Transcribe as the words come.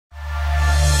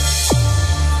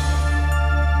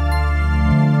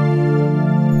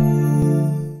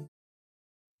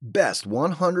Best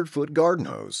 100-foot garden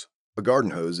hose. A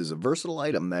garden hose is a versatile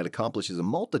item that accomplishes a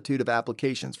multitude of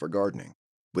applications for gardening.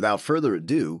 Without further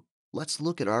ado, let's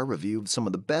look at our review of some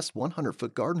of the best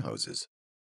 100-foot garden hoses.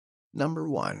 Number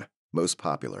 1. Most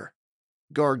popular.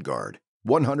 Guard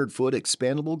 100-foot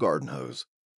expandable garden hose.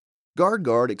 Guard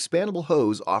expandable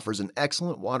hose offers an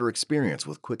excellent water experience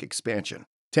with quick expansion,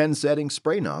 10-setting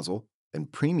spray nozzle,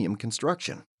 and premium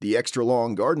construction. The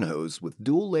extra-long garden hose with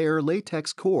dual-layer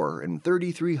latex core and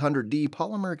 3300D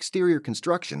polymer exterior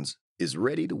constructions is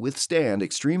ready to withstand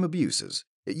extreme abuses.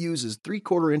 It uses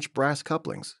 3/4-inch brass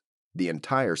couplings. The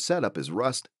entire setup is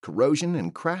rust, corrosion,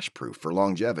 and crash-proof for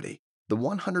longevity. The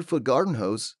 100-foot garden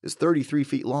hose is 33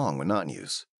 feet long when not in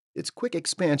use. Its quick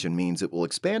expansion means it will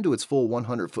expand to its full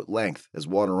 100-foot length as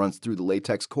water runs through the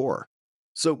latex core.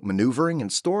 So maneuvering and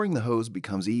storing the hose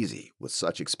becomes easy with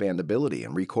such expandability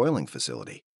and recoiling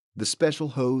facility. The special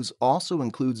hose also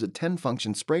includes a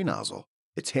 10-function spray nozzle.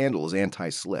 Its handle is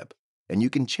anti-slip, and you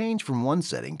can change from one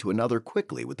setting to another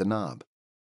quickly with the knob.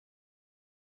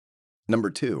 Number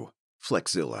 2.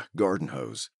 Flexzilla Garden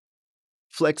Hose.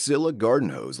 Flexzilla garden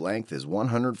hose length is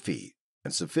 100 feet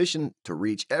and sufficient to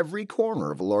reach every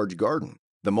corner of a large garden.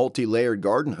 The multi-layered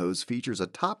garden hose features a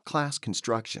top-class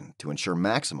construction to ensure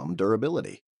maximum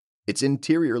durability. Its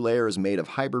interior layer is made of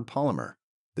hybrid polymer.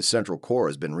 The central core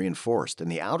has been reinforced,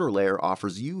 and the outer layer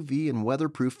offers UV and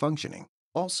weatherproof functioning.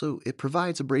 Also, it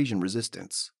provides abrasion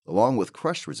resistance, along with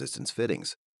crush resistance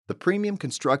fittings. The premium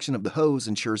construction of the hose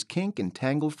ensures kink and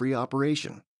tangle-free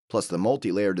operation. Plus, the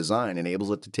multi-layer design enables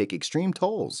it to take extreme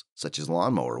tolls, such as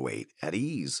lawnmower weight, at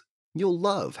ease. You'll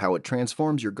love how it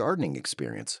transforms your gardening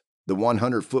experience. The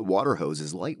 100-foot water hose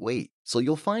is lightweight, so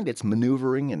you'll find its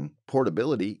maneuvering and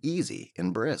portability easy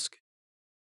and brisk.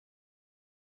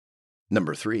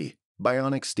 Number 3.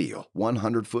 Bionic Steel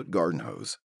 100-foot garden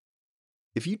hose.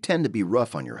 If you tend to be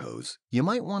rough on your hose, you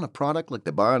might want a product like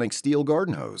the Bionic Steel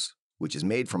garden hose, which is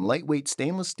made from lightweight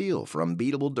stainless steel for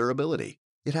unbeatable durability.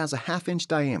 It has a 1/2-inch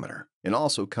diameter and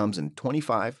also comes in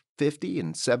 25, 50,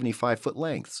 and 75-foot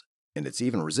lengths, and it's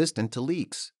even resistant to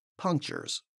leaks,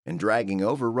 punctures, and dragging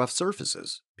over rough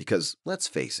surfaces, because, let's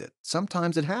face it,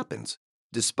 sometimes it happens.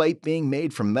 Despite being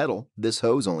made from metal, this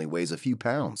hose only weighs a few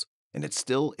pounds, and it's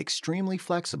still extremely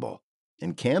flexible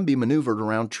and can be maneuvered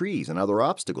around trees and other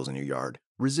obstacles in your yard,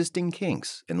 resisting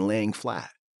kinks and laying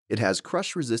flat. It has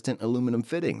crush-resistant aluminum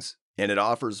fittings, and it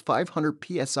offers 500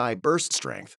 psi burst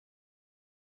strength.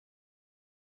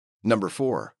 Number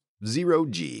 4. Zero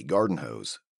G Garden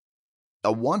Hose.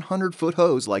 A 100-foot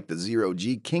hose like the Zero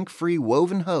G kink-free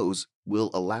woven hose will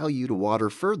allow you to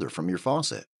water further from your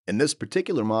faucet. And this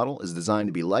particular model is designed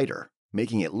to be lighter,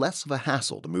 making it less of a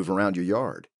hassle to move around your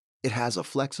yard. It has a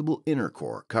flexible inner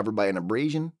core covered by an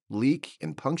abrasion, leak,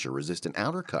 and puncture-resistant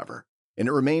outer cover, and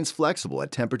it remains flexible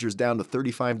at temperatures down to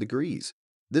 35 degrees.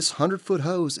 This 100-foot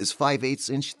hose is 5/8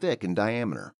 inch thick in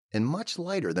diameter and much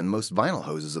lighter than most vinyl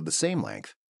hoses of the same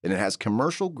length, and it has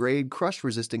commercial-grade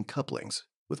crush-resistant couplings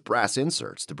with brass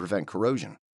inserts to prevent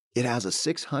corrosion. It has a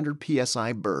 600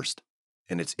 psi burst,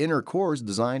 and its inner core is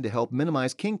designed to help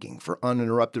minimize kinking for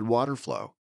uninterrupted water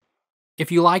flow. If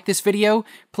you like this video,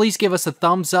 please give us a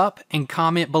thumbs up and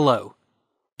comment below.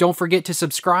 Don't forget to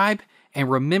subscribe and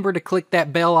remember to click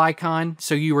that bell icon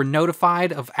so you are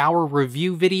notified of our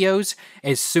review videos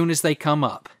as soon as they come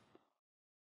up.